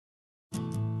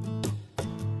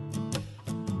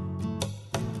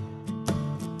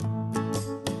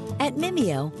At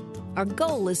Mimio, our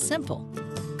goal is simple.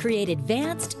 Create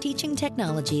advanced teaching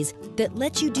technologies that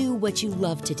let you do what you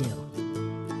love to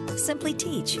do. Simply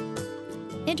teach.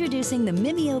 Introducing the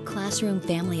Mimio Classroom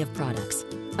family of products,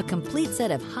 a complete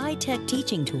set of high-tech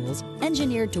teaching tools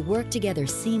engineered to work together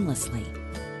seamlessly.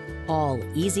 All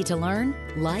easy to learn,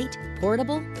 light,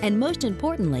 portable, and most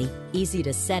importantly, easy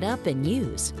to set up and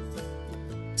use.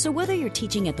 So whether you're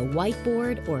teaching at the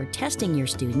whiteboard or testing your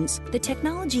students, the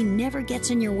technology never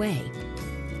gets in your way.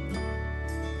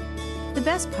 The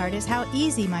best part is how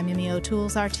easy my Mimio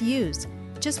tools are to use.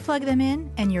 Just plug them in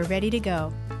and you're ready to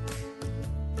go.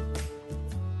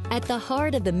 At the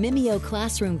heart of the Mimio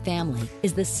Classroom family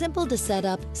is the simple to set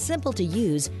up, simple to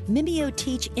use Mimio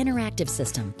Teach interactive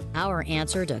system, our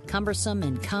answer to cumbersome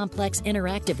and complex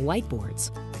interactive whiteboards.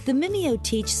 The Mimio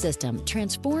Teach system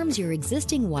transforms your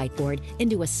existing whiteboard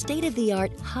into a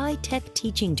state-of-the-art high-tech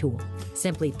teaching tool.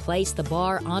 Simply place the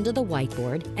bar onto the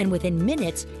whiteboard, and within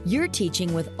minutes, you're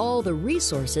teaching with all the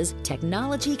resources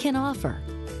technology can offer.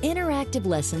 Interactive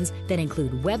lessons that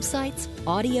include websites,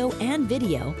 audio and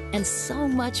video, and so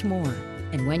much more.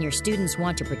 And when your students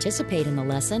want to participate in the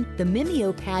lesson, the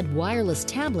Mimio Pad wireless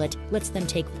tablet lets them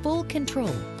take full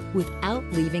control without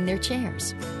leaving their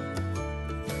chairs.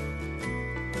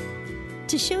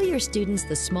 To show your students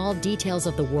the small details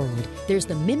of the world, there's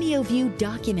the Mimio View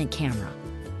document camera.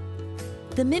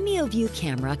 The Mimio View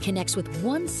camera connects with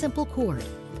one simple cord.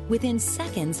 Within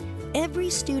seconds, every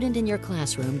student in your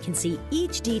classroom can see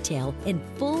each detail in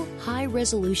full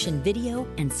high-resolution video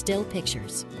and still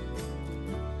pictures.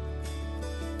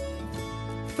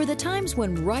 For the times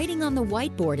when writing on the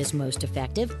whiteboard is most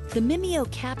effective, the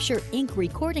Mimio Capture Ink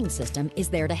recording system is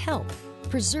there to help,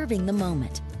 preserving the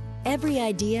moment. Every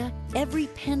idea, every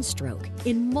pen stroke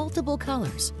in multiple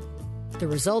colors. The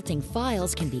resulting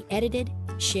files can be edited,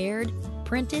 shared,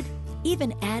 printed,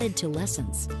 even added to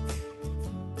lessons.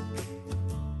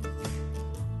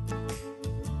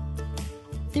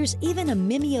 There's even a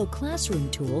Mimio Classroom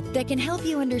tool that can help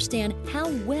you understand how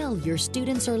well your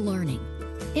students are learning.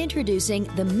 Introducing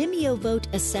the Mimio Vote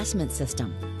Assessment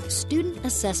System. Student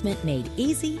assessment made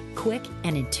easy, quick,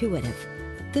 and intuitive.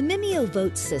 The Mimio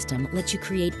Vote system lets you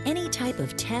create any type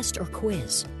of test or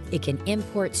quiz. It can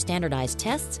import standardized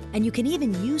tests, and you can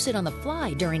even use it on the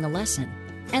fly during a lesson.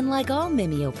 And like all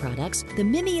Mimio products, the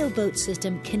Mimio Vote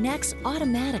system connects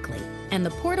automatically, and the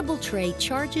portable tray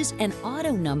charges and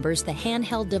auto-numbers the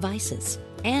handheld devices.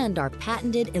 And our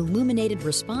patented illuminated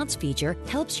response feature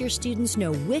helps your students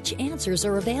know which answers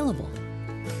are available.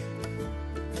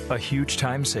 A huge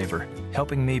time saver,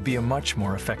 helping me be a much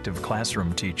more effective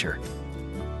classroom teacher.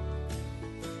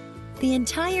 The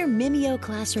entire Mimio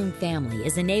Classroom family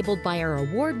is enabled by our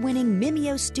award-winning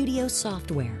Mimio Studio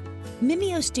software.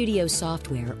 Mimio Studio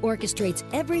software orchestrates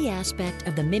every aspect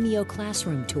of the Mimio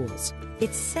Classroom tools.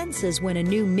 It senses when a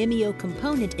new Mimio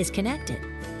component is connected.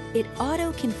 It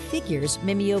auto-configures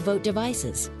Mimio Vote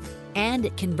devices. And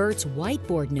it converts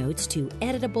whiteboard notes to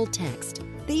editable text.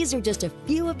 These are just a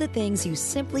few of the things you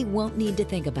simply won't need to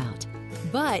think about.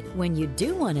 But when you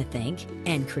do want to think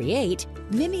and create,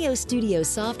 Mimio Studio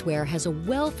software has a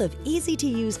wealth of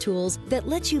easy-to-use tools that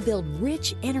let you build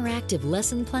rich, interactive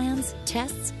lesson plans,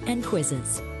 tests, and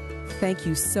quizzes. Thank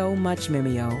you so much,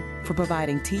 Mimio, for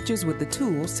providing teachers with the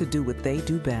tools to do what they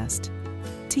do best.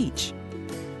 Teach.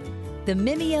 The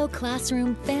Mimio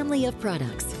Classroom family of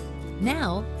products.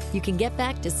 Now, you can get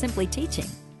back to simply teaching.